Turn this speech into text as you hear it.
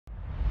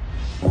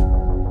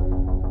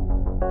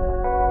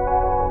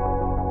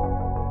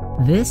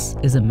This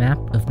is a map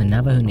of the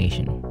Navajo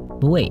Nation.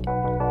 But wait,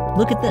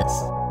 look at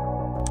this.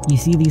 You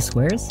see these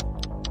squares?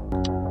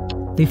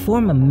 They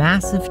form a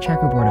massive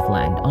checkerboard of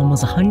land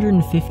almost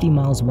 150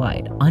 miles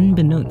wide,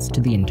 unbeknownst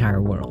to the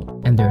entire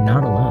world. And they're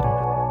not alone.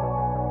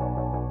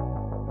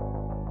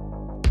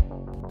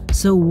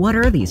 So what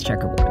are these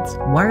checkerboards?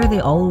 Why are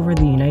they all over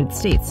the United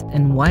States,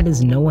 and why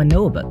does no one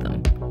know about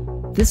them?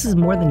 This is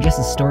more than just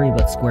a story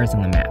about squares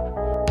on the map.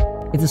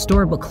 It's a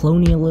story about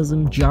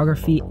colonialism,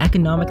 geography,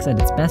 economics at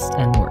its best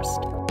and worst.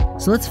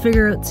 So let's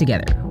figure out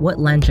together what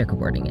land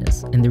checkerboarding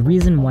is, and the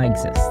reason why it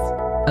exists.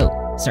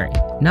 Oh, sorry,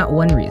 not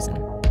one reason.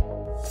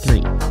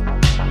 3.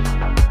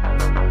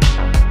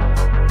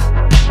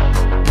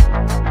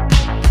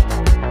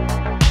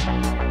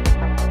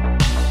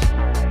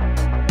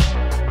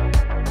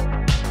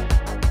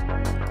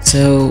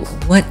 So,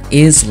 what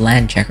is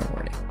land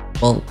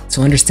checkerboarding? Well,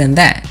 to understand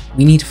that,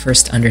 we need to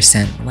first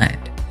understand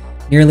land.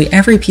 Nearly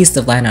every piece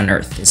of land on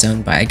Earth is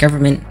owned by a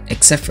government,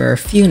 except for a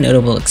few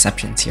notable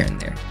exceptions here and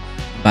there.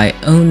 By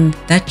own,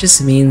 that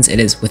just means it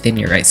is within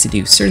your rights to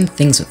do certain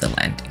things with the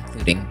land,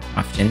 including,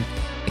 often,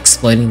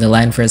 exploiting the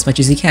land for as much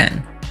as you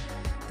can.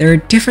 There are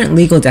different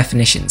legal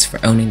definitions for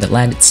owning the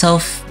land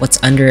itself,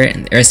 what's under it,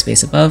 and the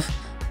airspace above,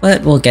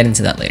 but we'll get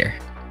into that later.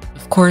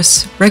 Of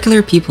course,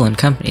 regular people and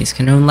companies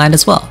can own land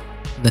as well.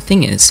 The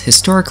thing is,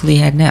 historically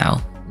and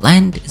now,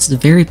 land is a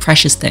very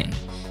precious thing.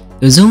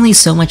 There's only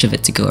so much of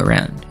it to go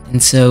around,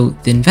 and so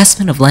the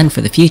investment of land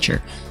for the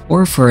future,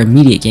 or for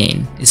immediate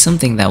gain, is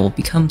something that will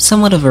become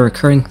somewhat of a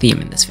recurring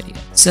theme in this video.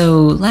 So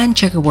land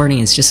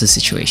checkerboarding is just a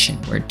situation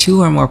where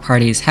two or more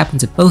parties happen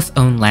to both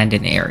own land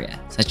in an area,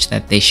 such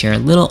that they share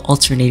little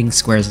alternating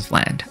squares of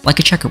land, like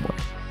a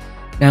checkerboard.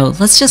 Now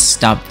let's just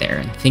stop there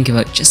and think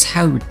about just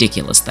how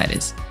ridiculous that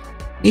is.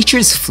 Nature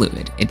is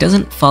fluid, it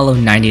doesn't follow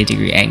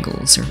 90-degree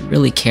angles or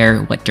really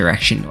care what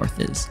direction north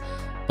is.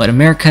 But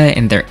America,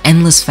 in their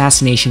endless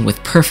fascination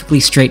with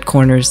perfectly straight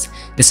corners,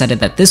 decided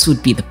that this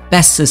would be the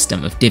best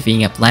system of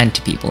divvying up land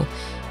to people,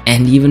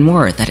 and even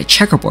more, that a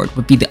checkerboard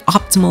would be the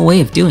optimal way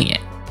of doing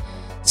it.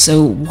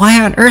 So why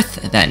on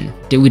earth, then,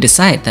 did we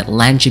decide that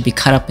land should be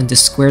cut up into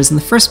squares in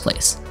the first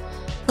place?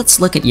 Let's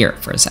look at Europe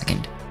for a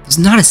second. There's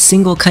not a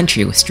single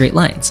country with straight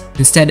lines.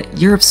 Instead,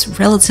 Europe's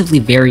relatively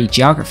varied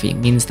geography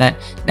means that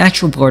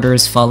natural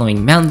borders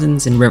following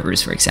mountains and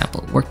rivers, for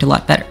example, worked a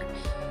lot better.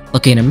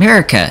 Looking at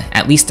America,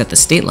 at least at the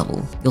state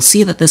level, you'll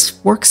see that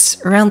this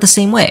works around the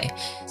same way.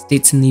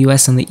 States in the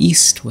US on the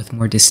east, with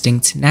more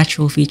distinct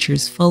natural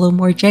features, follow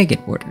more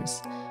jagged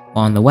borders.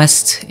 While on the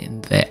west,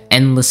 in the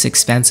endless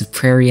expanse of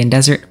prairie and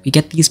desert, we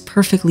get these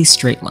perfectly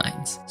straight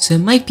lines. So it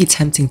might be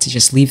tempting to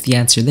just leave the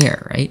answer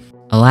there, right?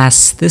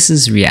 Alas, this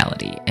is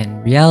reality,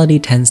 and reality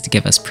tends to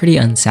give us pretty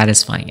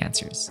unsatisfying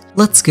answers.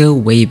 Let's go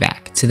way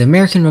back to the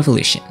American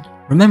Revolution.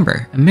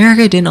 Remember,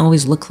 America didn't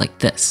always look like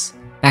this.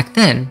 Back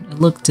then, it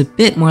looked a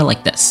bit more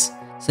like this.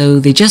 So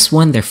they just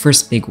won their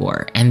first big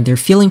war, and they're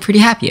feeling pretty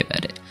happy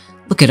about it.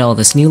 Look at all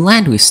this new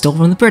land we've stolen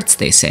from the Brits,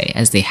 they say,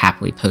 as they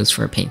happily pose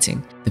for a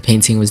painting. The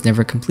painting was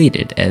never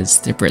completed,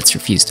 as the Brits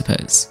refused to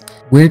pose.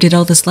 Where did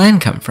all this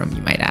land come from,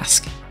 you might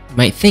ask? You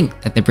might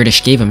think that the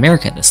British gave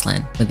America this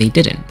land, but they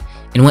didn't.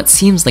 In what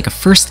seems like a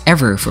first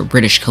ever for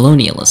British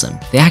colonialism,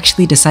 they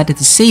actually decided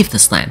to save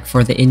this land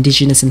for the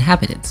indigenous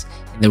inhabitants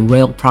in the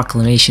Royal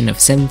Proclamation of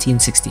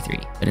 1763,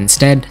 but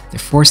instead, they're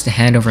forced to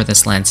hand over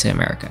this land to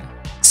America.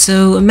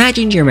 So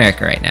imagine you're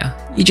America right now.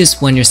 You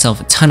just won yourself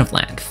a ton of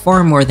land,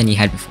 far more than you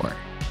had before.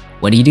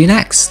 What do you do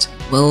next?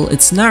 Well,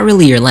 it's not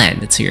really your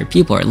land until your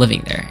people are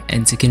living there,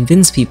 and to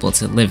convince people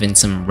to live in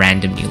some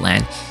random new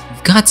land,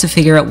 you've got to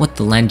figure out what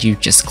the land you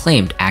just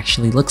claimed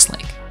actually looks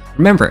like.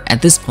 Remember,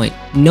 at this point,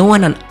 no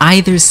one on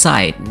either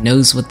side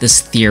knows what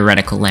this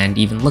theoretical land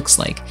even looks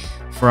like.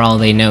 For all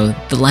they know,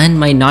 the land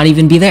might not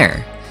even be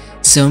there.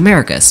 So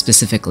America,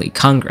 specifically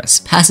Congress,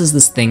 passes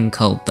this thing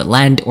called the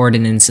Land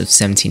Ordinance of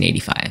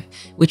 1785,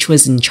 which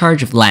was in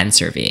charge of land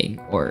surveying,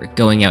 or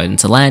going out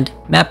into land,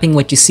 mapping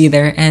what you see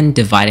there, and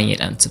dividing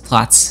it into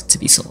plots to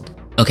be sold.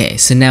 Okay,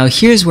 so now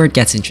here's where it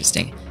gets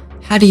interesting.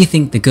 How do you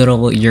think the good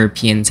old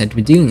Europeans had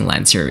been doing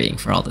land surveying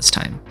for all this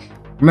time?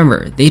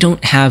 Remember, they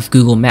don't have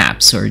Google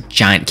Maps or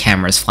giant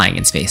cameras flying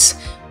in space.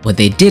 What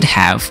they did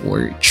have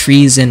were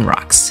trees and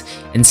rocks,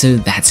 and so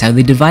that's how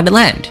they divided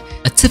land.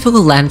 A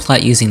typical land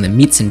plot using the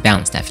meets and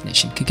bounds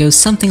definition could go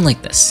something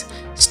like this.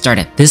 Start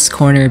at this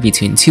corner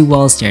between two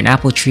walls near an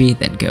apple tree,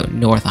 then go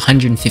north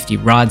 150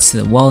 rods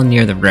to the wall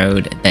near the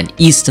road, then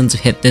east until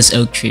hit this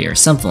oak tree or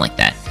something like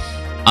that.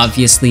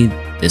 Obviously,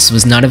 this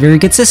was not a very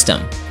good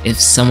system. If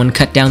someone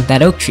cut down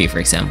that oak tree, for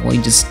example,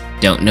 you just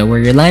don't know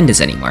where your land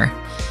is anymore.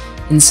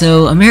 And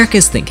so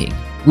America's thinking,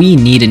 we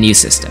need a new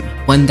system,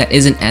 one that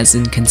isn't as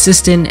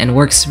inconsistent and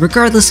works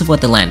regardless of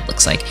what the land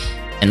looks like.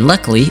 And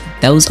luckily,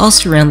 that was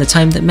also around the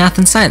time that math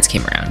and science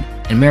came around.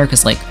 And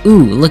America's like,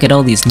 ooh, look at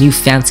all these new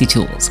fancy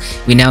tools.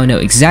 We now know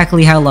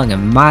exactly how long a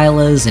mile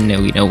is, and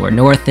we know where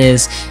north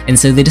is, and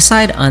so they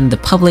decide on the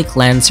Public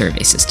Land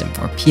Survey System,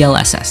 or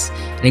PLSS,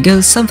 and it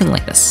goes something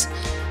like this.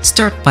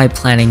 Start by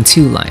planning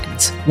two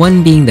lines,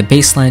 one being the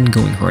baseline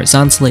going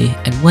horizontally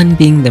and one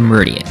being the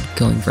meridian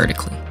going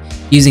vertically.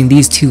 Using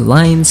these two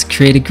lines,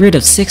 create a grid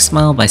of 6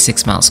 mile by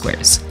 6 mile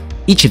squares.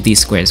 Each of these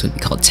squares would be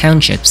called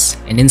townships,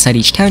 and inside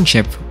each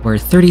township were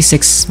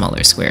 36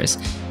 smaller squares,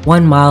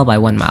 1 mile by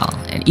 1 mile,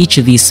 and each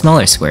of these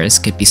smaller squares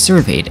could be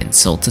surveyed and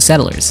sold to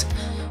settlers.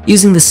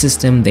 Using this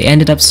system, they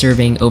ended up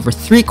surveying over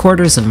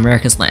 3/4 of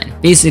America's land,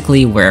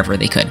 basically wherever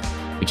they could,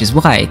 which is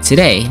why,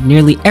 today,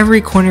 nearly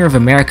every corner of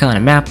America on a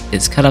map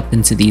is cut up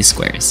into these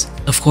squares.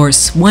 Of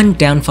course, one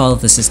downfall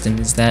of the system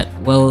is that,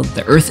 well,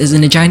 the Earth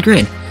isn't a giant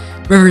grid.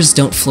 Rivers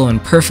don't flow in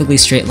perfectly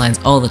straight lines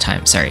all the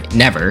time,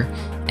 never.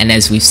 And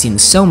as we've seen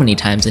so many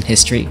times in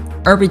history,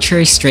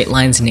 arbitrary straight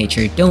lines in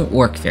nature don't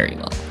work very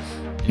well.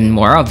 And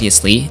more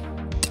obviously,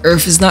 the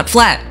Earth is not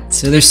flat,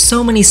 so there's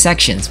so many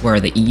sections where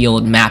the ye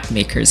olde map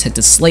makers had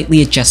to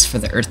slightly adjust for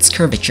the Earth's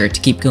curvature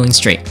to keep going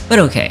straight. But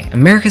okay,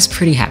 America's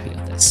pretty happy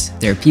with this.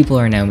 Their people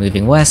are now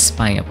moving west,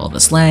 buying up all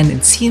this land, and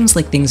it seems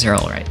like things are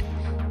alright.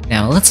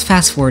 Now let's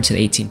fast forward to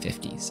the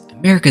 1850s.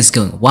 America's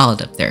going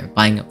wild up there,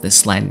 buying up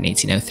this land in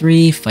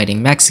 1803,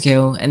 fighting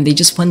Mexico, and they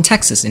just won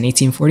Texas in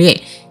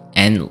 1848.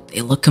 And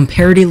they look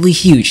comparatively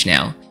huge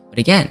now. But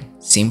again,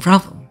 same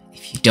problem.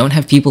 If you don't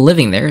have people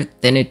living there,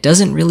 then it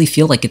doesn't really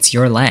feel like it's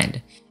your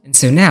land. And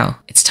so now,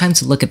 it's time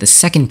to look at the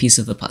second piece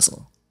of the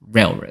puzzle,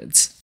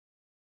 railroads.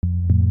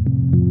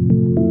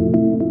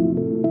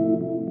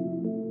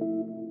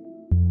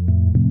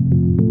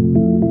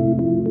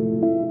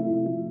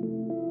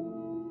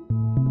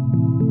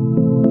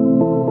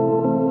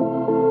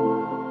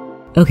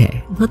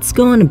 Okay, let's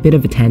go on a bit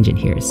of a tangent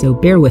here, so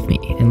bear with me,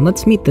 and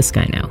let's meet this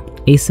guy now,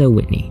 Asa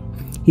Whitney.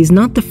 He's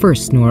not the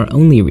first nor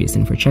only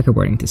reason for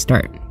checkerboarding to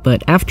start,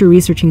 but after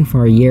researching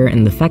for a year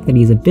and the fact that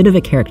he's a bit of a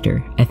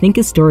character, I think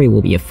his story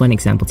will be a fun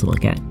example to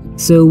look at.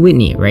 So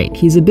Whitney, right,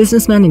 he's a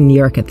businessman in New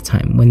York at the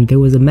time when there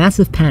was a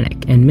massive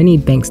panic and many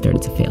banks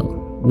started to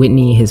fail.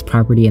 Whitney, his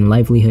property and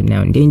livelihood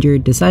now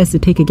endangered, decides to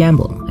take a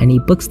gamble, and he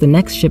books the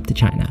next ship to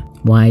China.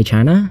 Why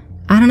China?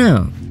 I don't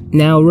know.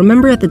 Now,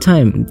 remember at the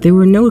time, there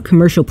were no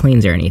commercial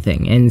planes or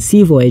anything, and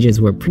sea voyages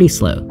were pretty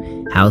slow.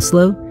 How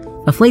slow?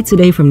 A flight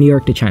today from New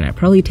York to China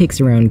probably takes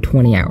around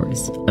 20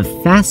 hours. A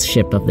fast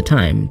ship of the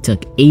time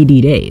took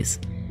 80 days.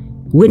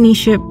 Whitney's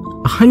ship,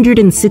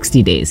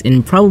 160 days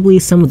in probably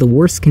some of the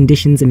worst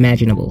conditions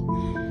imaginable.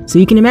 So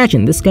you can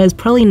imagine, this guy's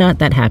probably not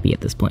that happy at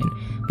this point.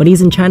 But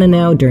he's in China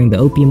now during the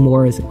Opium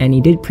Wars, and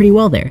he did pretty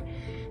well there.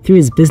 Through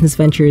his business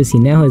ventures, he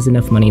now has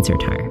enough money to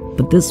retire.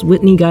 But this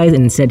Whitney guy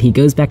instead, he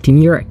goes back to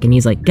New York and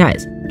he's like,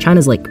 guys,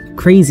 China's like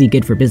crazy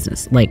good for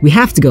business. Like, we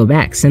have to go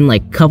back, send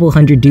like a couple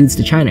hundred dudes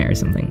to China or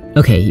something.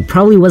 Okay, he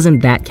probably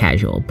wasn't that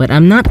casual, but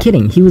I'm not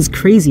kidding, he was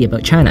crazy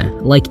about China.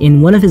 Like,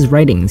 in one of his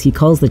writings, he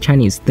calls the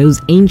Chinese those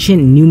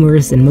ancient,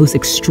 numerous, and most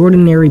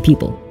extraordinary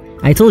people.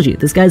 I told you,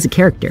 this guy's a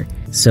character.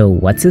 So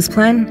what's his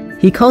plan?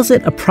 He calls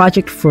it a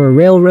project for a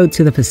railroad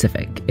to the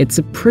Pacific. It's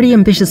a pretty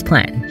ambitious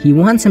plan. He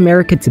wants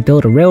America to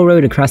build a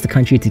railroad across the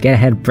country to get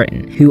ahead of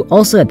Britain, who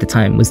also at the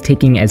time was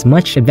taking as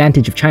much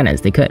advantage of China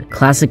as they could.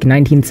 Classic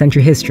 19th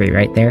century history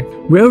right there.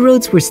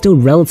 Railroads were still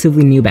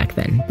relatively new back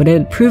then, but it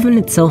had proven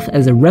itself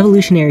as a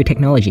revolutionary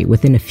technology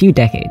within a few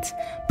decades.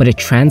 But a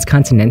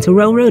transcontinental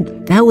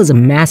railroad? That was a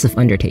massive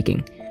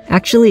undertaking.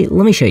 Actually,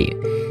 let me show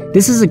you.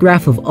 This is a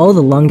graph of all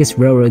the longest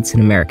railroads in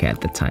America at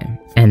the time.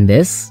 And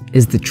this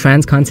is the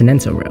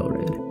Transcontinental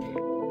Railroad.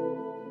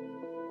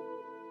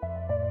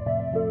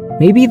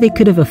 Maybe they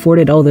could have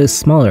afforded all those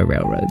smaller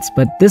railroads,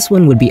 but this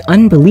one would be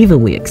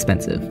unbelievably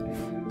expensive.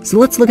 So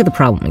let's look at the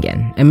problem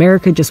again.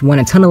 America just won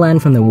a ton of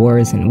land from the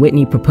wars, and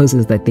Whitney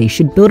proposes that they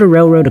should build a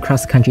railroad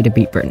across the country to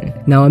beat Britain.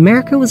 Now,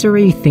 America was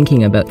already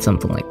thinking about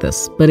something like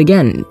this, but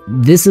again,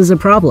 this is a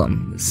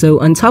problem. So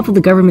on top of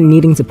the government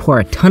needing to pour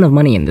a ton of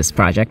money in this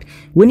project,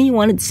 Whitney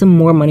wanted some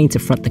more money to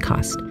front the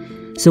cost.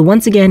 So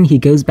once again, he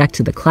goes back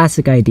to the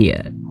classic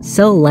idea,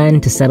 sell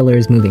land to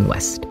settlers moving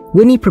west.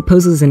 Whitney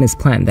proposes in his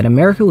plan that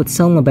America would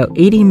sell him about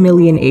 80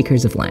 million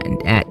acres of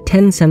land at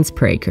 10 cents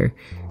per acre.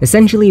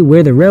 Essentially,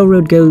 where the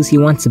railroad goes, he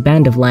wants a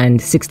band of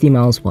land 60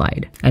 miles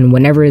wide. And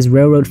whenever his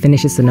railroad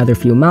finishes another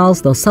few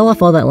miles, they'll sell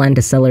off all that land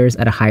to sellers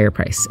at a higher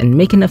price and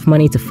make enough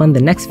money to fund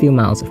the next few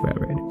miles of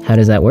railroad. How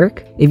does that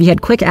work? If you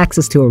had quick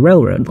access to a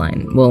railroad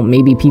line, well,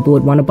 maybe people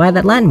would want to buy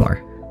that land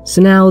more. So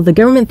now the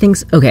government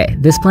thinks, okay,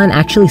 this plan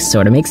actually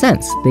sort of makes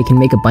sense. They can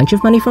make a bunch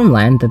of money from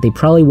land that they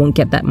probably won't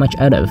get that much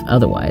out of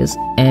otherwise.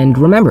 And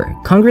remember,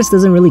 Congress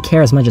doesn't really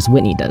care as much as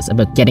Whitney does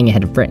about getting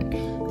ahead of Britain.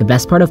 The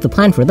best part of the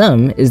plan for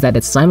them is that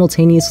it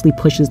simultaneously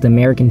pushes the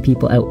American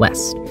people out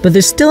west. But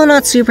they're still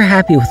not super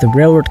happy with the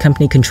railroad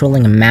company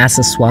controlling a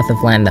massive swath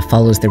of land that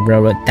follows the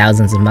railroad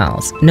thousands of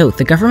miles. No,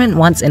 the government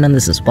wants in on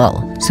this as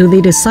well. So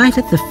they decide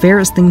that the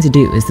fairest thing to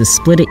do is to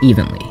split it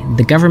evenly.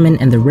 The government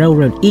and the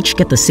railroad each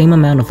get the same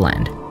amount of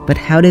land. But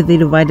how did they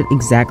divide it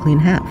exactly in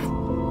half?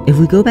 If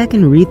we go back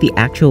and read the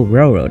actual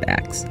railroad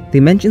acts, they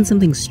mention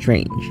something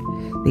strange.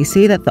 They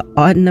say that the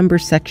odd number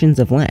sections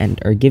of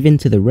land are given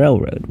to the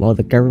railroad while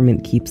the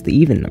government keeps the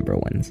even number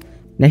ones.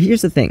 Now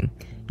here's the thing,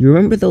 you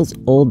remember those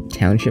old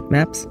township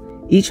maps?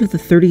 Each of the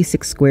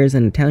 36 squares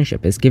in a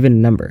township is given a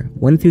number,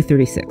 1 through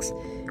 36,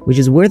 which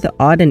is where the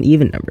odd and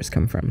even numbers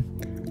come from.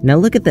 Now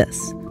look at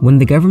this. When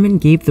the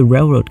government gave the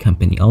railroad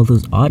company all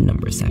those odd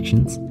number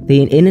sections,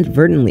 they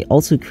inadvertently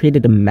also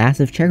created a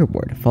massive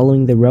checkerboard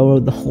following the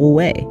railroad the whole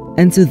way.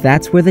 And so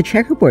that's where the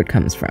checkerboard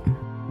comes from.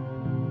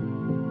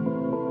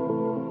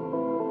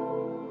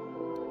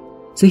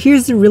 So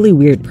here's the really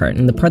weird part,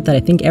 and the part that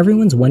I think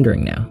everyone's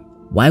wondering now.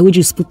 Why would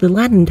you split the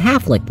land in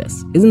half like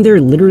this? Isn't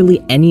there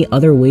literally any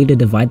other way to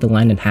divide the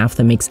land in half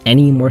that makes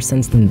any more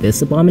sense than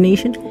this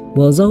abomination?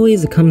 Well, as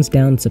always, it comes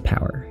down to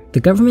power. The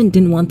government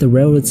didn't want the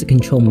railroads to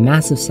control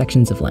massive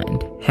sections of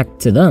land. Heck,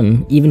 to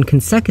them, even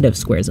consecutive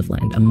squares of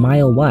land a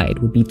mile wide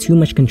would be too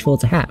much control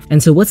to have.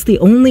 And so what's the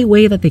only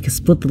way that they could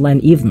split the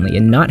land evenly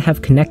and not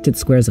have connected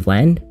squares of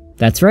land?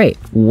 That's right,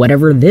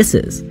 whatever this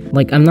is.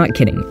 Like, I'm not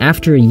kidding.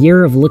 After a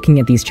year of looking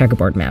at these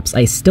checkerboard maps,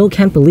 I still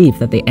can't believe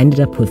that they ended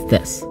up with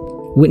this.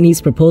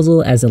 Whitney's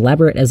proposal, as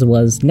elaborate as it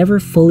was, never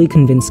fully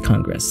convinced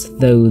Congress,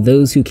 though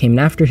those who came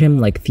after him,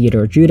 like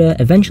Theodore Judah,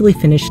 eventually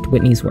finished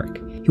Whitney's work.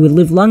 He would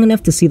live long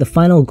enough to see the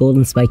final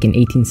golden spike in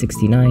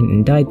 1869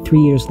 and died 3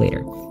 years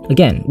later.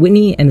 Again,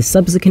 Whitney and the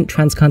subsequent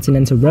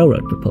Transcontinental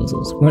Railroad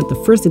proposals weren't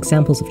the first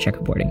examples of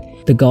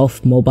checkerboarding. The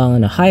Gulf, Mobile,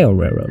 and Ohio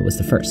Railroad was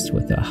the first,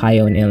 with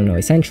Ohio and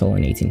Illinois Central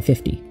in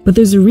 1850. But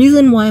there's a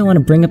reason why I want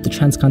to bring up the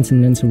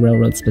Transcontinental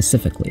Railroad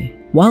specifically.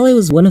 While it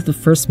was one of the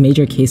first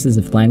major cases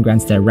of land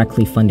grants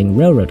directly funding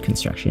railroad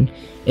construction,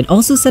 it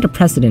also set a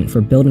precedent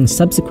for building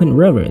subsequent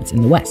railroads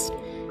in the West.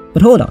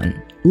 But hold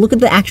on, look at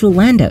the actual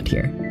land out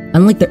here.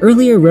 Unlike the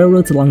earlier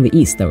railroads along the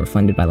east that were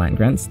funded by land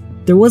grants,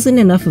 there wasn't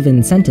enough of an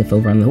incentive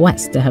over on the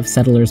west to have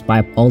settlers buy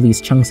up all these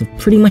chunks of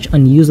pretty much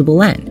unusable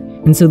land.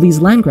 And so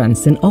these land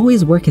grants didn't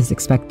always work as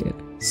expected.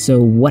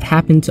 So what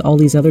happened to all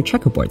these other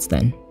checkerboards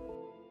then?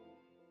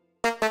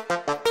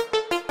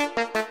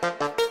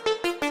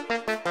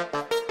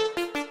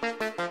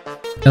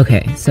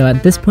 Okay, so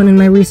at this point in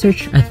my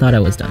research, I thought I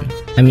was done.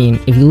 I mean,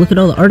 if you look at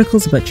all the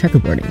articles about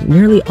checkerboarding,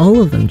 nearly all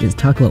of them just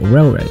talk about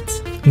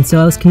railroads. And so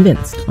I was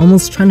convinced,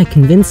 almost trying to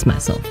convince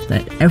myself,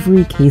 that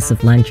every case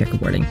of land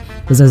checkerboarding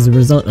was as a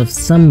result of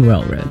some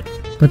railroad.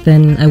 But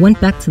then I went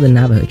back to the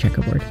Navajo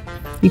checkerboard.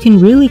 You can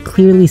really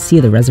clearly see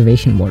the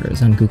reservation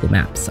borders on Google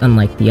Maps,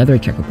 unlike the other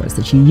checkerboards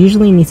that you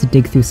usually need to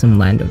dig through some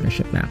land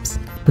ownership maps.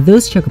 But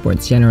those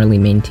checkerboards generally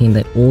maintain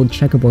that old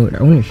checkerboard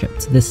ownership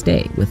to this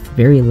day, with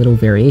very little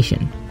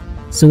variation.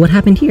 So what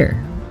happened here?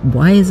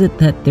 Why is it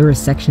that there are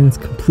sections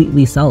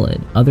completely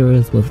solid,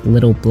 others with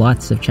little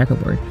blots of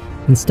checkerboard,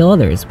 and still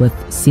others with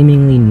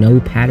seemingly no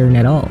pattern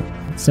at all?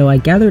 So I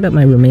gathered up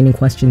my remaining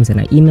questions and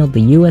I emailed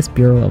the US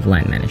Bureau of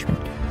Land Management.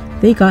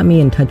 They got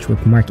me in touch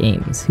with Mark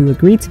Ames, who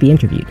agreed to be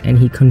interviewed, and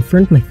he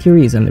confirmed my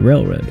theories on the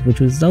railroad, which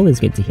was always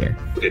good to hear.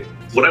 Okay.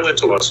 When I went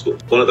to law school,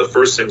 one of the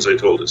first things they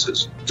told us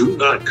is, do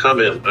not come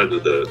in under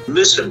the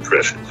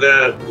misimpression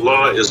that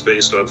law is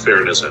based on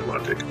fairness and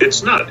logic.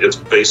 It's not. It's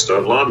based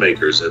on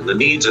lawmakers and the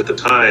needs at the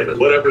time and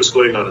whatever's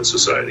going on in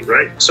society,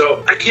 right?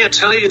 So I can't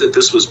tell you that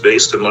this was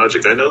based in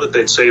logic. I know that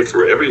they'd say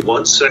for every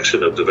one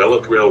section of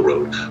developed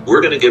railroad,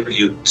 we're going to give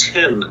you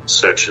 10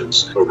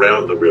 sections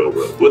around the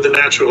railroad, with the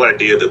natural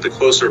idea that the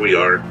closer we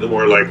are, the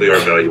more likely our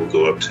value will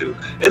go up to.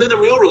 And then the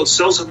railroad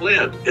sells them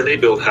land, and they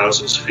build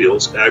houses,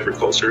 fields,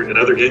 agriculture, and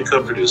other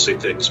income-producing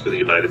things for the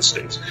United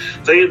States.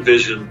 They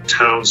envision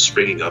towns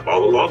springing up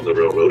all along the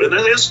railroad, and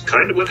that is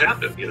kind of what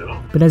happened, you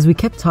know. But as we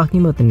kept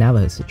talking about the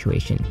Navajo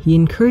situation, he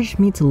encouraged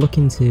me to look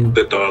into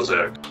the Dawes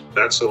Act.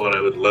 That's the one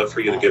I would love for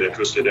you to get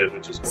interested in.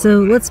 Which is so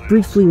let's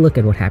briefly look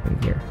at what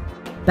happened here.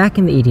 Back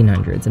in the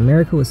 1800s,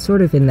 America was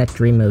sort of in that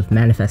dream of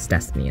manifest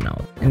destiny and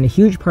all, and a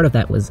huge part of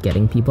that was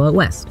getting people out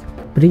west.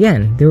 But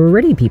again, there were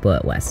already people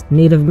out west,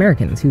 Native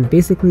Americans, who've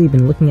basically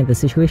been looking at the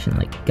situation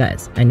like,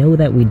 guys, I know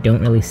that we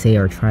don't really say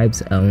our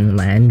tribes own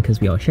land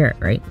because we all share it,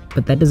 right?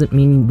 But that doesn't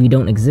mean we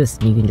don't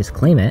exist and you can just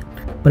claim it.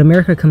 But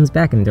America comes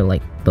back and they're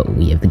like, but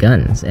we have the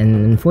guns. And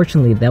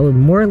unfortunately, that was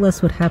more or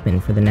less what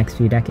happened for the next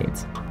few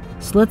decades.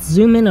 So let's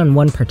zoom in on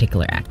one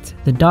particular act,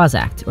 the Dawes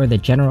Act, or the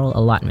General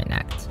Allotment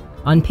Act.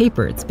 On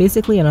paper, it's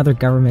basically another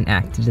government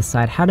act to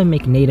decide how to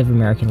make Native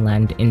American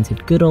land into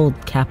good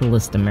old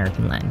capitalist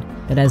American land.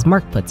 But as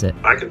Mark puts it,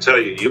 I can tell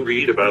you, you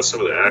read about some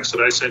of the acts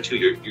that I sent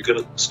you, you're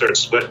going to start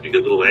sweating, you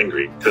get a little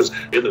angry, because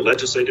in the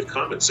legislative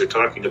comments, they're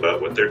talking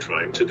about what they're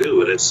trying to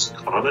do, and it's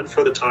common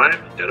for the time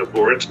and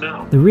abhorrent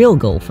now. The real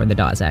goal for the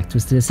Dawes Act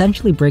was to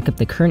essentially break up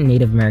the current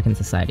Native American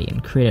society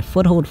and create a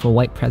foothold for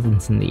white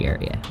presence in the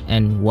area.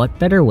 And what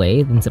better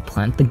way than to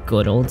plant the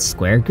good old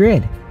square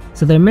grid?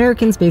 So the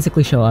Americans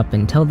basically show up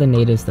and tell the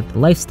natives that the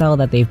lifestyle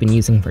that they've been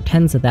using for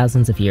tens of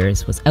thousands of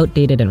years was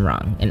outdated and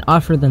wrong, and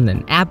offer them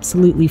an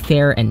absolutely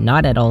fair and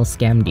not at all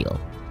scam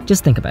deal.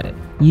 Just think about it.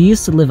 You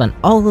used to live on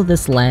all of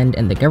this land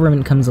and the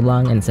government comes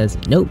along and says,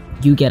 nope,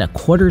 you get a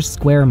 1/4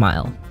 square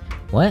mile.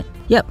 What?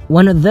 Yep,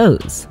 one of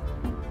those.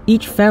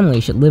 Each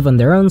family should live on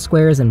their own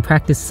squares and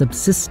practice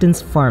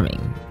subsistence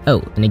farming.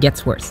 Oh, and it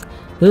gets worse.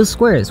 Those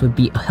squares would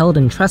be held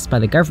in trust by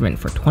the government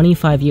for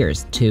 25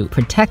 years to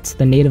protect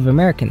the Native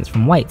Americans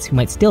from whites who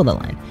might steal the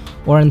land,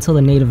 or until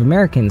the Native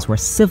Americans were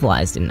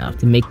civilized enough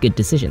to make good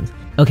decisions.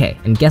 Okay,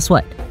 and guess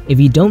what? If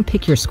you don't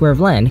pick your square of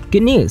land,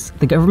 good news,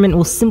 the government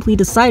will simply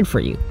decide for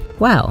you.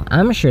 Wow,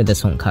 I'm sure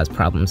this won't cause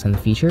problems in the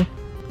future.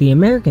 The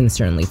Americans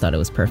certainly thought it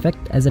was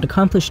perfect, as it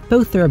accomplished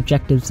both their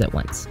objectives at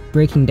once,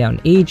 breaking down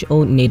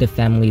age-old Native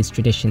families'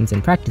 traditions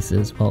and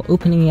practices while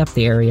opening up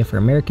the area for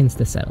Americans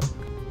to settle.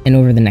 And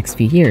over the next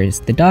few years,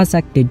 the Dawes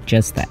Act did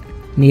just that.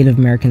 Native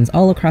Americans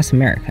all across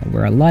America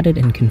were allotted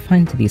and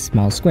confined to these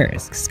small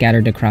squares,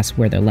 scattered across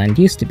where their land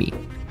used to be,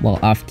 while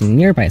often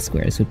nearby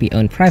squares would be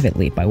owned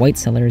privately by white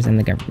settlers and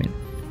the government.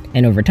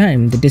 And over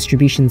time, the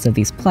distributions of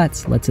these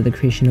plots led to the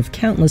creation of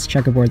countless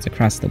checkerboards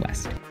across the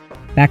West.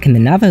 Back in the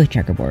Navajo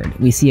checkerboard,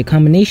 we see a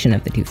combination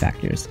of the two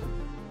factors.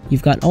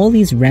 You've got all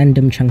these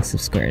random chunks of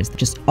squares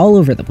just all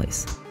over the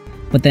place.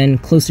 But then,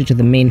 closer to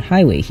the main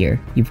highway here,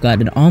 you've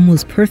got an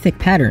almost perfect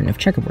pattern of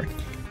checkerboard.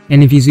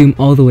 And if you zoom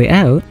all the way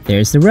out,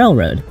 there's the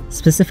railroad,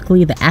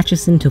 specifically the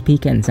Atchison,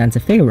 Topeka, and Santa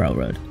Fe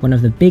Railroad, one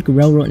of the big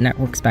railroad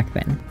networks back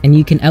then. And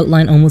you can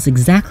outline almost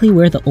exactly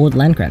where the old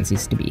land grants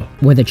used to be,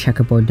 where the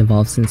checkerboard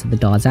devolves into the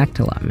Dawes Act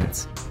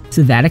allotments.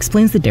 So that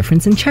explains the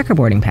difference in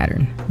checkerboarding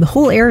pattern. The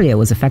whole area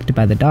was affected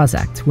by the Dawes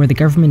Act, where the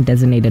government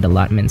designated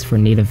allotments for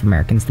Native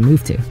Americans to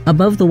move to.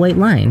 Above the white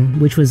line,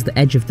 which was the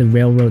edge of the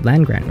railroad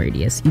land grant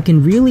radius, you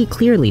can really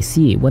clearly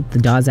see what the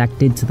Dawes Act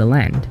did to the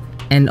land.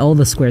 And all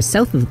the squares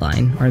south of the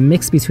line are a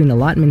mix between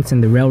allotments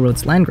and the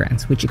railroad's land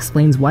grants, which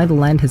explains why the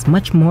land has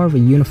much more of a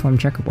uniform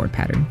checkerboard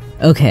pattern.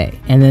 Okay,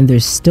 and then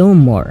there's still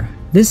more.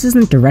 This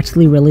isn't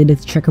directly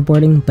related to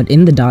checkerboarding, but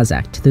in the Dawes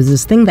Act, there's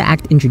this thing the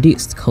Act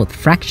introduced called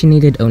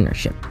fractionated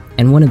ownership,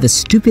 and one of the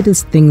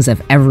stupidest things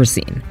I've ever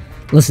seen.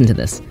 Listen to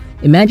this.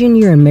 Imagine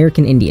you're an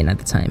American Indian at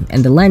the time,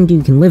 and the land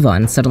you can live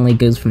on suddenly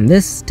goes from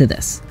this to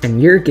this,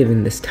 and you're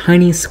given this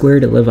tiny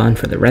square to live on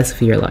for the rest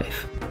of your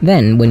life.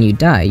 Then, when you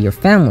die, your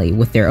family,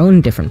 with their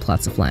own different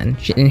plots of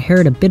land, should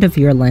inherit a bit of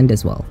your land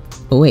as well.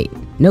 But wait,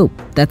 nope,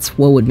 that's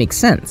what would make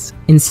sense.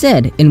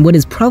 Instead, in what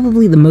is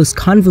probably the most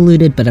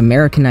convoluted but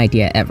American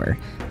idea ever,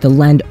 the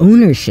land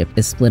ownership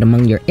is split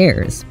among your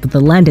heirs, but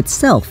the land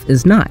itself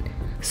is not.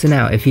 So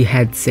now, if you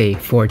had, say,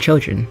 4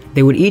 children,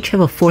 they would each have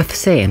a 4th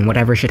say in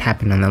whatever should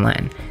happen on the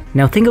land.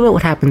 Now think about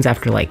what happens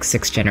after like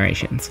 6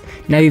 generations.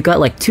 Now you've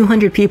got like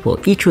 200 people,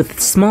 each with a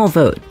small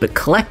vote, but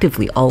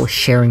collectively all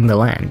sharing the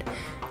land.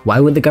 Why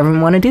would the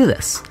government want to do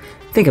this?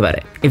 Think about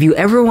it. If you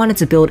ever wanted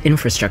to build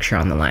infrastructure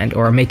on the land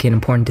or make an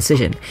important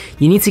decision,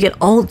 you need to get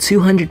all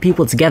 200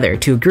 people together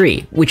to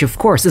agree, which of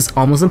course is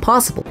almost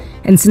impossible.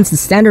 And since the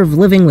standard of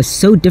living was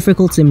so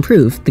difficult to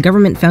improve, the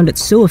government found it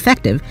so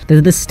effective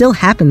that this still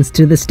happens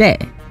to this day.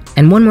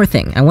 And one more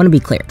thing, I want to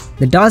be clear.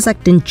 The Dawes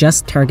Act didn't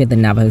just target the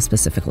Navajo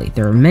specifically.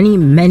 There are many,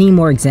 many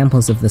more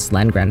examples of this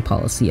land grant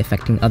policy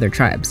affecting other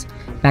tribes.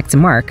 Back to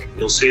Mark.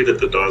 You'll see that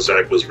the Dawes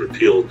Act was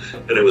repealed,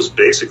 and it was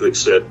basically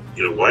said,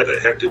 why the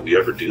heck did we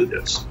ever do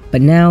this?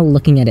 But now,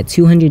 looking at it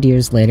 200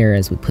 years later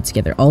as we put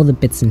together all the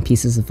bits and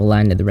pieces of the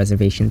land of the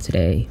reservation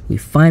today, we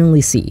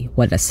finally see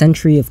what a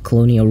century of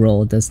colonial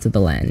rule does to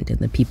the land and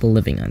the people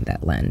living on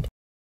that land.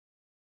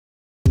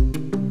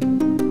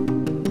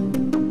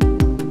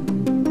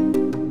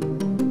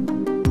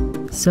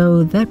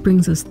 So that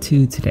brings us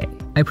to today.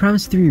 I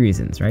promised 3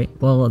 reasons, right?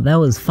 Well, that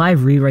was 5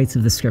 rewrites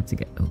of the script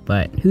ago,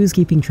 but who's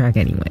keeping track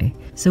anyway?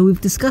 So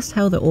we've discussed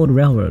how the old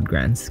railroad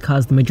grants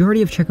caused the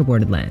majority of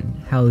checkerboarded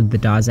land, how the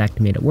Dawes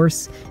Act made it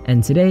worse,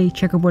 and today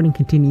checkerboarding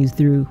continues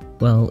through,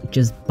 well,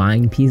 just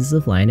buying pieces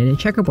of land in a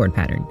checkerboard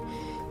pattern.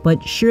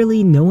 But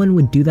surely no one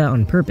would do that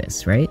on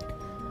purpose, right?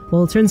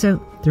 Well, it turns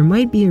out there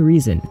might be a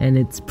reason, and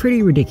it's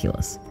pretty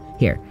ridiculous.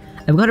 Here,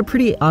 I've got a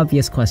pretty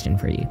obvious question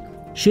for you.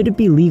 Should it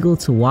be legal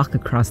to walk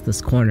across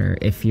this corner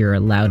if you're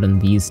allowed on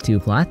these 2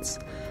 plots?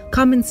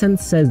 Common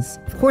sense says,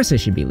 of course it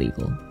should be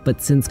legal, but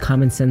since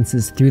common sense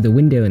is through the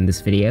window in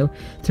this video,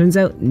 turns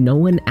out no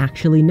one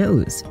actually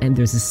knows, and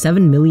there's a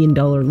 $7 million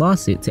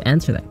lawsuit to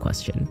answer that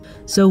question.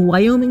 So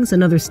Wyoming's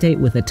another state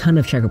with a ton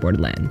of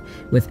checkerboard land,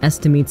 with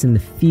estimates in the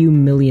few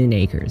million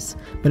acres,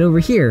 but over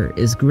here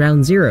is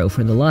ground zero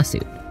for the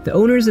lawsuit. The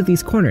owners of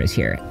these corners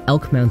here,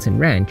 Elk Mountain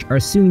Ranch,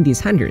 are suing these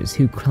hunters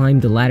who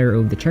climbed the ladder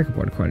over the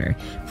checkerboard corner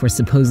for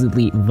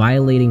supposedly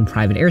violating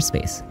private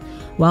airspace.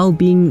 While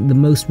being the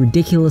most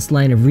ridiculous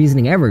line of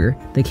reasoning ever,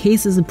 the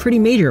case is a pretty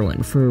major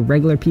one for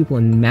regular people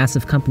and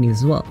massive companies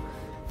as well.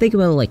 Think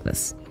about it like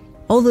this.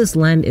 All this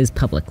land is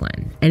public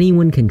land.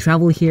 Anyone can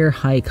travel here,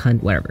 hike,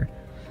 hunt, whatever.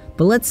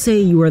 But let's say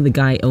you are the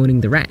guy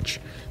owning the ranch.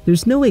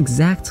 There's no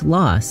exact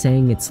law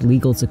saying it's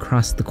legal to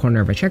cross the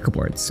corner of a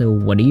checkerboard, so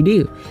what do?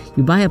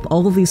 You buy up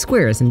all of these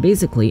squares and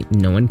basically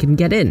no one can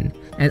get in.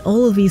 And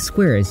all of these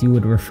squares you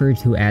would refer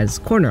to as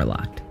corner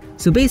locked.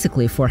 So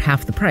basically for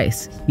half the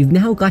price, you've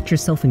now got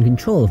yourself in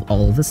control of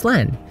all of this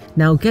land.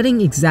 Now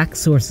getting exact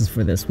sources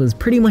for this was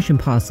pretty much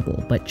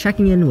impossible, but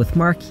checking in with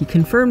Mark, he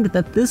confirmed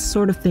that this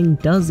sort of thing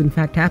does in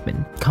fact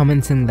happen,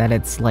 commenting that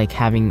it's like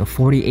having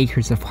 40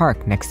 acres of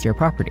park next to your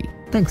property.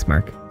 Thanks,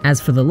 Mark. As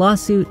for the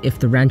lawsuit, if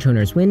the ranch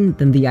owners win,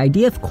 then the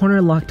idea of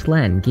corner-locked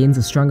land gains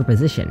a stronger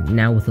position,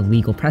 now with a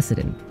legal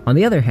precedent. On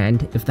the other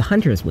hand, if the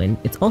hunters win,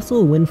 it's also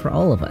a win for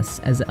all of us,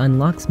 as it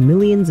unlocks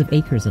millions of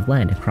acres of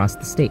land across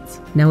the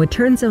states. Now, it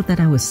turns out that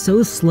I was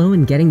so slow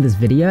in getting this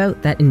video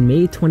out that in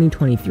May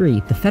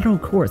 2023, the federal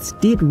courts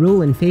did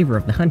rule in favor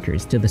of the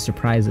hunters, to the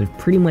surprise of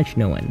pretty much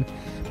no one.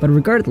 But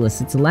regardless,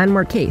 it's a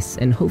landmark case,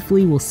 and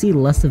hopefully we'll see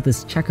less of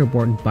this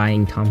checkerboard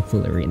buying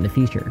tomfoolery in the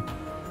future.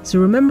 So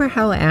remember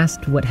how I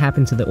asked what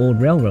happened to the old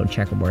railroad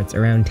checkerboards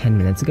around 10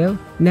 minutes ago?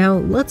 Now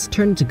let's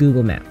turn to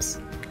Google Maps.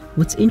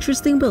 What's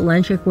interesting about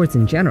land checkerboards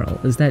in general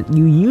is that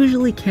you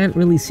usually can't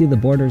really see the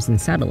borders in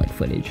satellite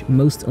footage.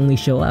 Most only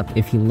show up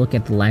if you look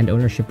at the land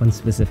ownership on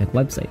specific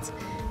websites.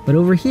 But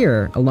over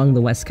here, along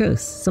the west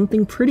coast,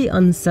 something pretty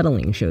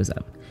unsettling shows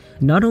up.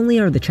 Not only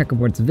are the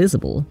checkerboards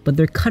visible, but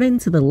they're cut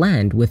into the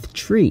land with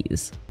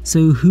trees.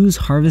 So who's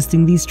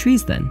harvesting these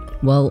trees then?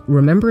 Well,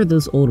 remember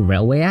those old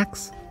railway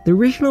acts? The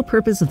original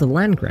purpose of the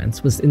land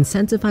grants was to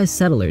incentivize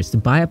settlers to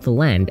buy up the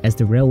land as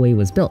the railway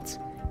was built.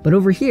 But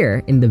over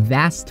here, in the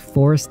vast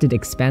forested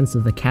expanse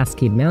of the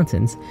Cascade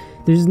Mountains,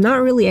 there's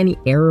not really any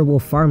arable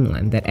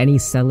farmland that any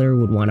settler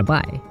would want to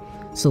buy.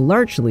 So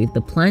largely,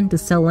 the plan to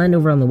sell land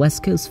over on the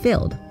west coast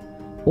failed.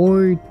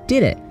 Or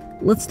did it?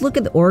 Let's look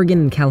at the Oregon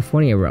and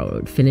California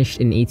Railroad, finished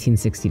in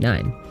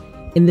 1869.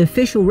 In the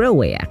official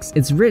Railway Acts,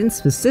 it's written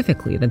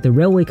specifically that the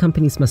railway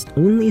companies must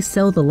only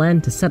sell the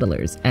land to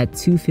settlers at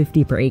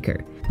 $2.50 per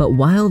acre. But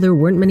while there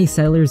weren't many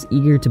settlers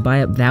eager to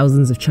buy up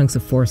thousands of chunks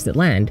of forested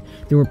land,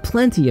 there were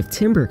plenty of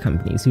timber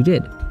companies who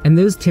did. And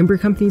those timber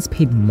companies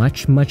paid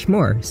much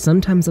more,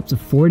 sometimes up to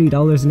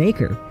 $40 an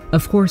acre.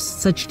 Of course,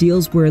 such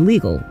deals were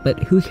illegal,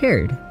 but who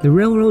cared? The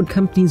railroad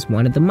companies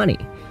wanted the money.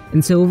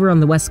 And so over on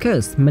the west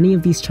coast, many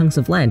of these chunks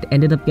of land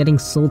ended up getting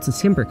sold to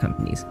timber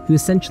companies, who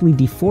essentially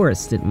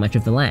deforested much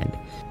of the land.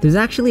 There's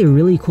actually a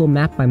really cool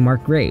map by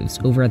Mark Graves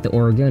over at the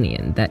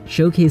Oregonian that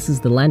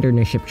showcases the land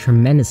ownership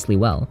tremendously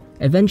well.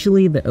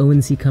 Eventually, the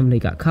O&C company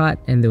got caught,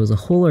 and there was a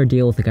whole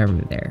ordeal with the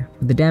government there,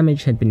 but the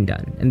damage had been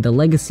done, and the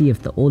legacy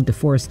of the old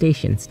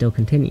deforestation still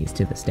continues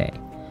to this day.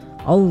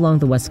 All along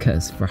the west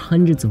coast, for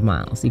hundreds of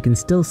miles, you can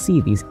still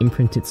see these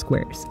imprinted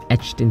squares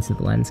etched into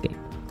the landscape.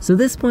 So at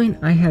this point,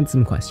 I had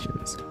some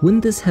questions.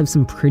 Wouldn't this have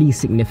some pretty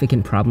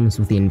significant problems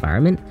with the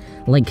environment?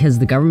 Like, has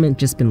the government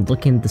just been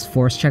looking at this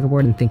forest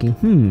checkerboard and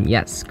thinking,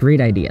 yes,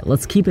 great idea,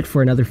 let's keep it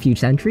for another few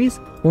centuries?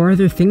 Or are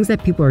there things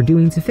that people are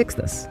doing to fix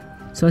this?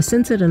 So I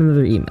sent out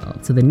another email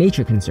to the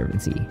Nature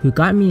Conservancy, who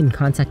got me in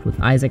contact with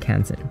Isaac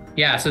Hansen.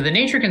 Yeah, so the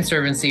Nature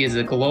Conservancy is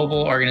a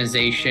global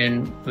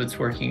organization that's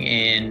working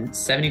in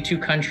 72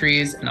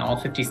 countries and all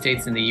 50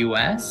 states in the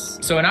US.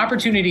 So an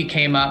opportunity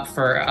came up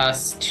for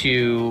us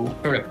to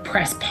sort of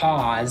press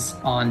pause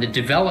on the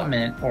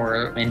development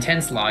or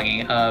intense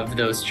logging of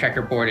those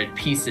checkerboarded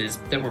pieces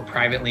that were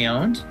privately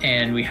owned.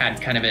 And we had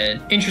kind of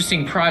an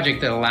interesting project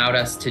that allowed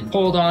us to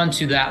hold on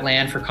to that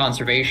land for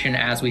conservation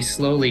as we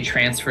slowly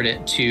transferred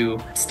it to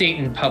state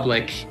and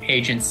public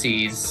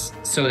agencies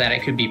so that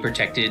it could be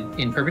protected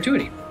in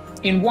perpetuity.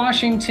 In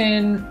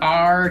Washington,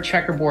 our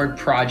checkerboard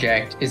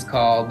project is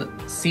called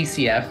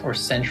CCF, or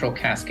Central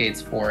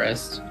Cascades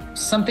Forest.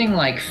 Something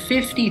like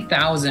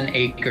 50,000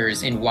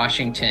 acres in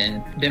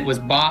Washington that was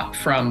bought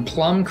from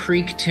Plum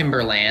Creek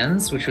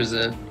Timberlands, which was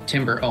a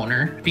timber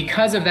owner.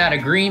 Because of that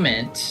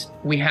agreement,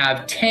 we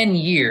have 10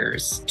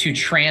 years to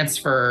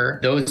transfer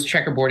those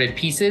checkerboarded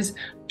pieces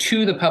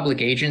to the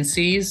public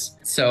agencies.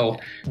 So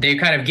they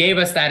kind of gave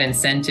us that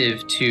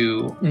incentive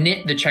to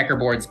knit the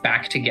checkerboards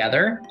back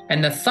together.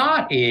 And the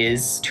thought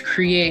is to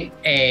create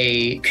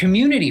a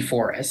community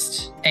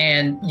forest.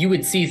 And you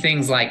would see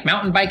things like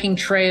mountain biking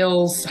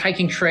trails,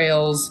 hiking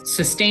trails,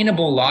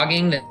 sustainable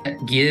logging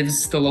that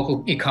gives the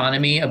local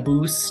economy a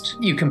boost.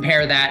 You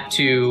compare that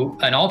to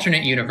an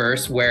alternate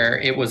universe where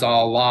it was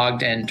all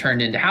logged and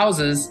turned into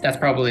houses. That's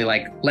probably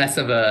like less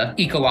of a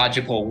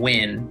ecological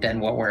win than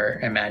what we're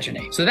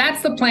imagining. So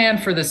that's the plan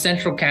for the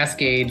Central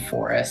Cascade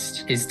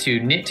Forest, is to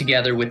knit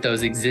together with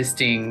those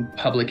existing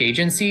public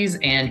agencies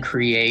and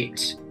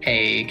create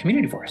a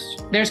community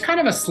forest. There's kind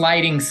of a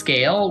sliding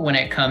scale when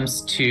it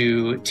comes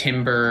to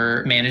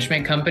timber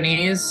management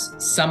companies.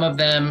 Some of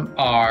them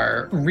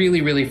are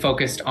really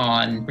focused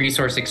on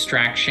resource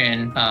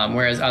extraction,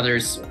 whereas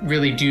others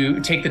really do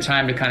take the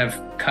time to kind of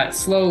cut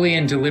slowly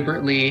and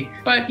deliberately.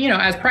 But,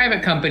 as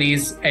private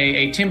companies,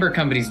 a timber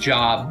company's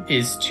job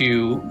is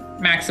to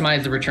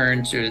maximize the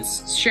return to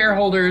its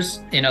shareholders.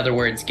 In other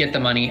words, get the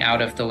money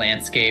out of the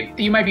landscape.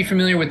 You might be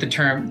familiar with the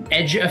term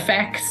edge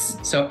effects.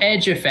 So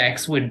edge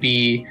effects would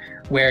be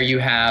where you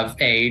have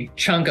a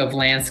chunk of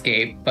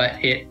landscape,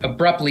 but it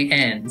abruptly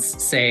ends,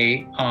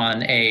 say,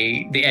 on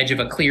the edge of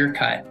a clear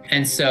cut.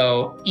 And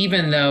so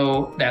even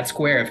though that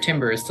square of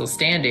timber is still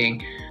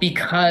standing,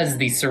 because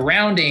the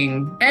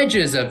surrounding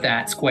edges of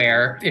that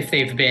square, if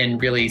they've been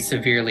really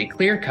severely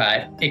clear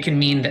cut, it can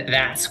mean that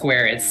that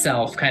square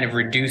itself kind of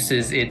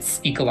reduces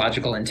its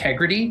ecological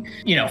integrity.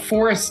 You know,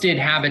 forested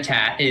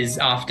habitat is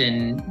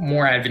often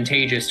more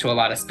advantageous to a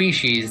lot of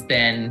species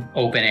than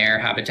open air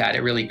habitat.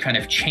 It really kind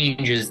of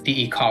changes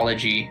the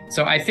ecology.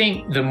 So I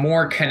think the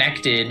more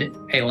connected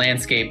a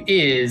landscape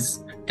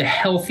is, the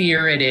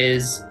healthier it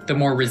is, the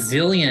more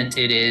resilient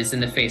it is in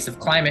the face of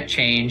climate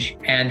change,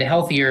 and the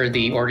healthier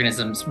the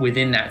organisms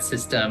within that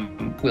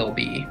system will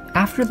be.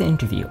 After the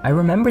interview, I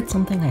remembered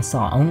something I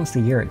saw almost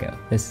a year ago,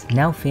 this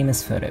now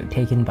famous photo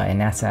taken by a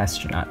NASA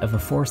astronaut of a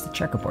forested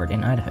checkerboard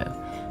in Idaho.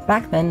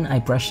 Back then, I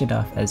brushed it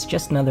off as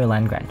just another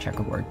land-grant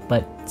checkerboard,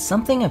 but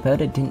something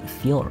about it didn't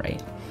feel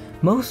right.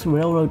 Most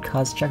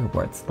railroad-caused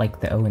checkerboards, like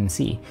the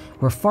ONC,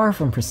 were far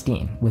from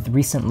pristine, with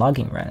recent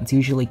logging rounds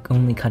usually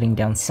only cutting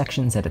down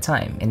sections at a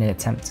time in an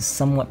attempt to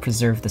somewhat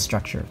preserve the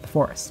structure of the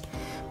forest.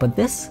 But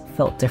this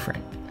felt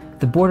different.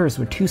 The borders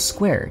were too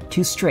square,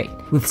 too straight,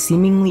 with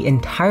seemingly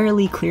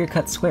entirely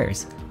clear-cut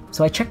squares.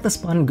 So I checked the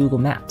spot on Google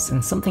Maps,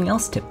 and something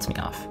else tipped me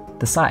off.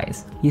 The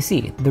size. You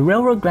see, the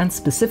railroad grants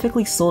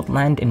specifically sold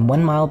land in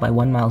 1 mile by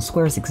 1 mile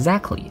squares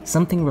exactly,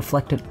 something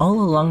reflected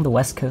all along the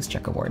West Coast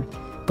checkerboard.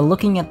 But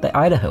looking at the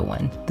Idaho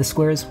one, the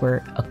squares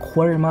were a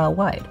 1/4 mile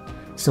wide.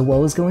 So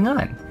what was going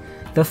on?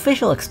 The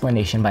official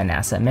explanation by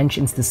NASA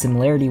mentions the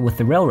similarity with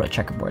the railroad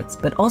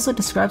checkerboards, but also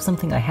describes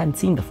something I hadn't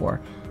seen before: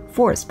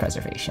 forest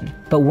preservation.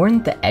 But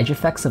weren't the edge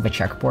effects of a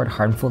checkerboard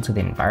harmful to the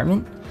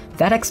environment?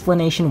 That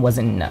explanation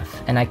wasn't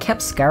enough, and I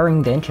kept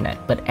scouring the internet,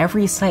 but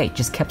every site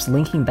just kept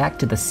linking back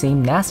to the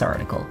same NASA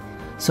article.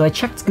 So I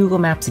checked Google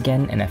Maps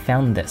again and I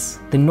found this: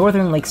 the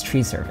Northern Lakes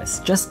Tree Service,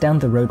 just down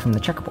the road from the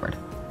checkerboard.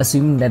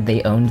 Assuming that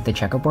they owned the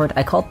checkerboard,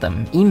 I called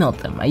them, emailed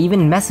them, I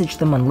even messaged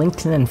them on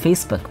LinkedIn and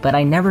Facebook, but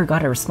I never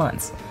got a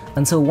response.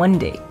 Until one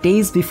day,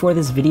 days before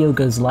this video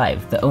goes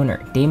live, the owner,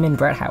 Damon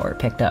Bretthauer,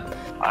 picked up.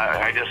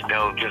 I just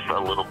know just a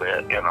little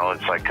bit, you know,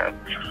 it's like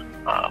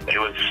it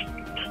was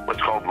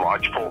what's called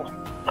lodgepole,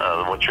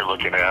 what you're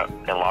looking at,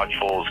 and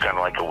lodgepole is kind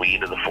of like a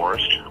weed of the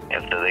forest,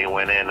 and so they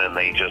went in and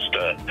they just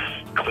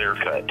clear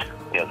cut,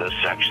 you know, those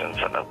sections,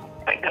 and I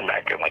think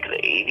back in like the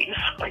 80s,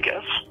 I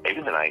guess,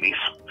 maybe the 90s.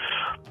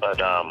 But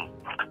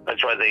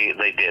that's why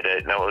they did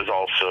it. And it was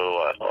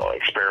also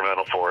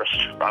experimental forest.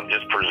 I'm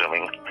just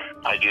presuming.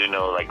 I do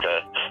know like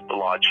the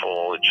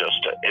lodgepole,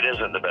 it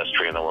isn't the best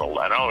tree in the world.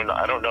 I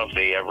don't know if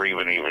they ever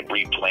even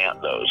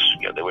replant those.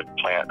 You know, they would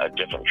plant a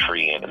different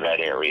tree in that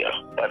area.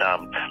 But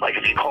like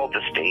if you called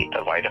the state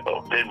of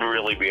Idaho, they'd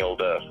really be able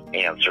to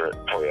answer it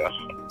for you.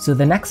 So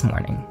the next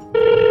morning,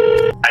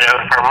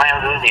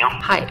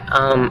 Hi,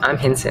 I'm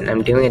Hinson.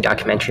 I'm doing a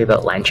documentary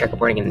about land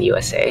checkerboarding in the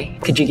USA.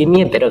 Could you give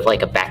me a bit of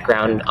like a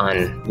background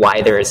on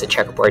why there is a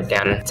checkerboard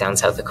down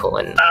south of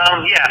Colon?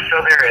 Yeah,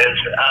 so there is.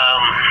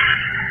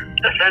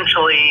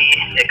 Essentially,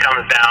 it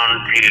comes down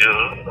to,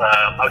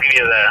 I'll give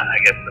you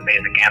the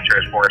basic answer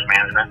is forest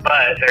management,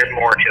 but there's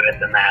more to it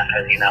than that,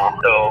 as you know.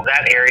 So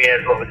that area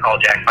is what we call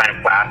Jack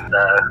Pine Flat,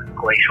 the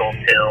glacial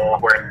till,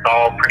 where it's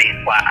all pretty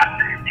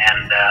flat.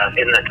 And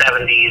in the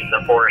 70s,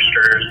 the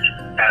foresters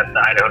at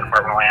the Idaho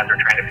Department of Lands were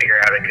trying to figure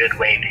out a good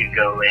way to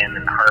go in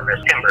and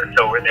harvest timber.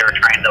 So they were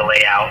trying to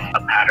lay out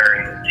a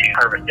pattern to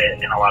harvest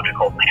it in a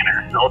logical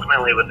manner. And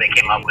ultimately, what they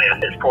came up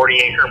with is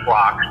 40-acre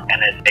blocks,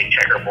 and they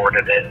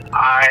checkerboarded it.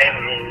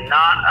 I'm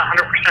not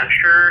 100%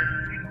 sure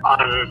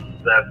on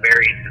the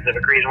very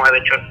specific reason why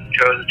they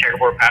chose the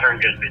checkerboard pattern,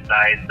 just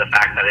besides the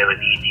fact that it was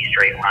easy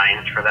straight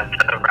lines for them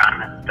to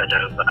run instead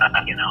of,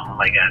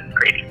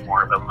 creating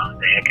more of a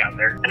mosaic out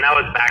there. And that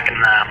was back in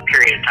the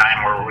period of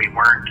time where we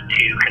weren't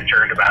too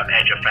concerned about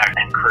edge effect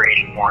and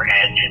creating more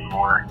edge and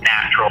more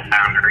natural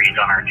boundaries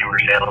on our timber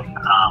sales.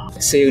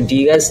 So do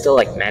you guys still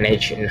like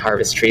manage and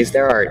harvest trees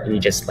there, or do you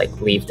just like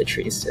leave the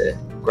trees to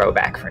grow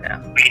back for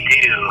now? We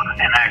do,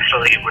 and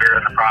actually we're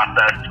in the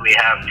process. We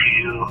have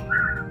two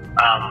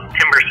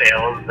timber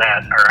sales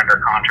that are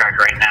under contract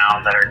right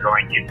now that are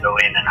going to go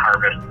in and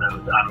harvest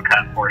those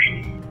uncut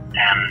portions.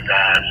 And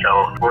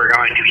so we're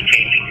going to be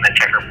changing the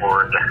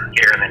checkerboard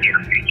here in the near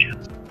future.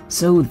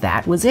 So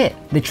that was it.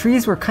 The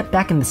trees were cut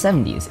back in the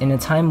 70s in a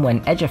time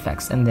when edge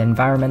effects and the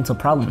environmental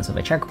problems of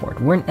a checkerboard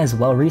weren't as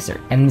well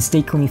researched, and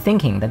mistakenly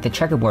thinking that the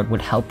checkerboard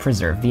would help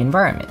preserve the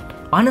environment.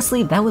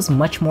 Honestly, that was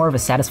much more of a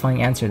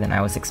satisfying answer than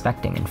I was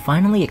expecting, and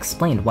finally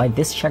explained why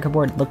this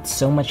checkerboard looked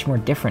so much more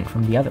different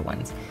from the other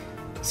ones.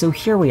 So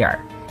here we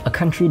are, a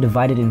country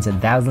divided into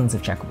thousands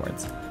of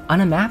checkerboards.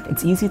 On a map,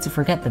 it's easy to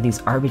forget that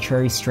these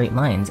arbitrary straight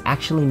lines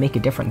actually make a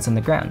difference on the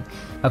ground.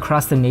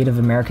 Across the Native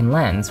American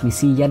lands, we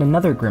see yet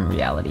another grim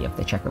reality of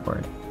the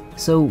checkerboard.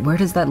 So where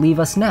does that leave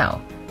us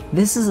now?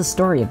 This is a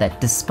story that,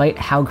 despite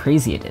how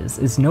crazy it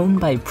is known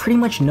by pretty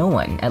much no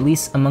one, at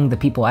least among the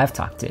people I've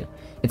talked to.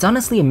 It's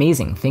honestly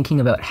amazing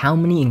thinking about how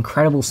many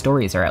incredible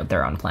stories are out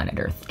there on planet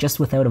Earth, just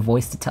without a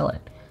voice to tell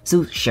it.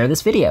 So share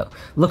this video,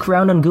 look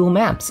around on Google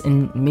Maps,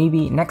 and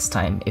maybe next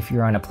time, if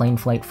you're on a plane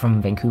flight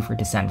from Vancouver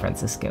to San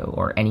Francisco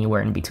or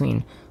anywhere in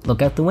between,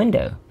 look out the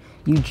window.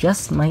 You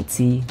just might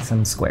see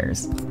some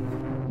squares.